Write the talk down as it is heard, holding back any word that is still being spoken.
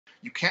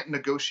You can't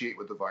negotiate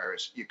with the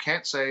virus. You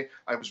can't say,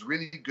 I was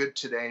really good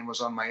today and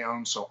was on my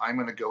own, so I'm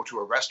going to go to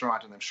a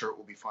restaurant and I'm sure it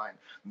will be fine.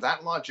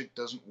 That logic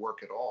doesn't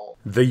work at all.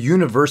 The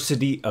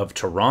University of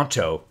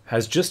Toronto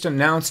has just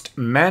announced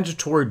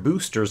mandatory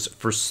boosters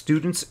for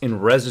students in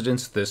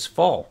residence this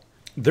fall.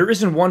 There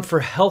isn't one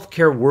for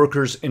healthcare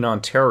workers in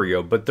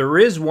Ontario, but there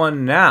is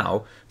one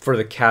now for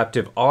the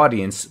captive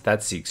audience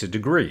that seeks a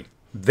degree.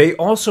 They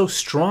also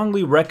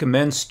strongly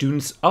recommend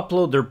students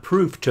upload their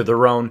proof to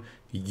their own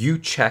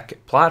UCheck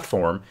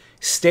platform,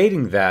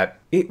 stating that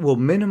it will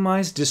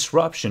minimize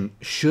disruption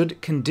should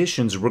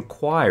conditions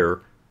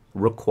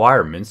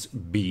requirements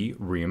be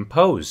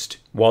reimposed.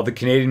 While the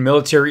Canadian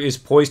military is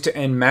poised to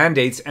end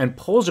mandates and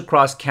polls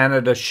across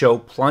Canada show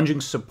plunging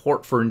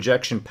support for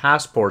injection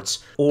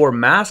passports or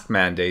mask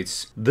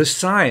mandates, the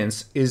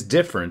science is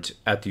different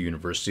at the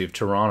University of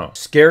Toronto.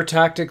 Scare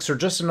tactics are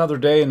just another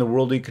day in the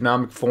World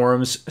Economic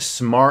Forum's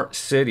Smart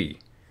City.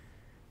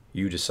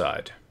 You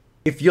decide.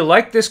 If you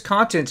like this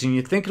content and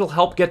you think it'll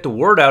help get the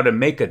word out and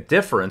make a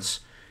difference,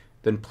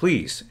 then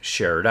please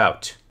share it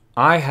out.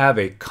 I have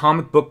a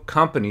comic book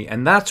company,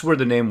 and that's where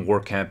the name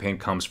War Campaign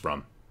comes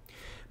from.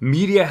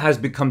 Media has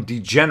become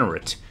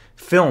degenerate.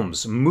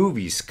 Films,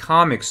 movies,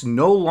 comics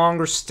no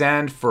longer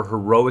stand for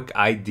heroic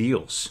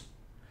ideals.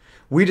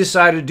 We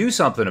decided to do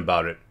something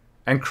about it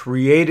and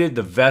created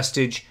the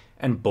Vestige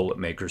and Bullet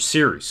Maker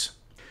series.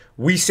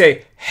 We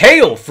say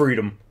 "Hail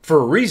freedom"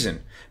 for a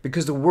reason,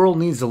 because the world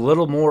needs a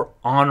little more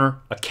honor,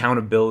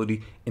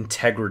 accountability,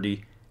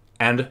 integrity,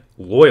 and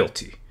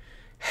loyalty.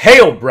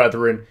 Hail,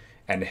 brethren!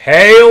 And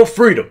hail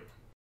freedom!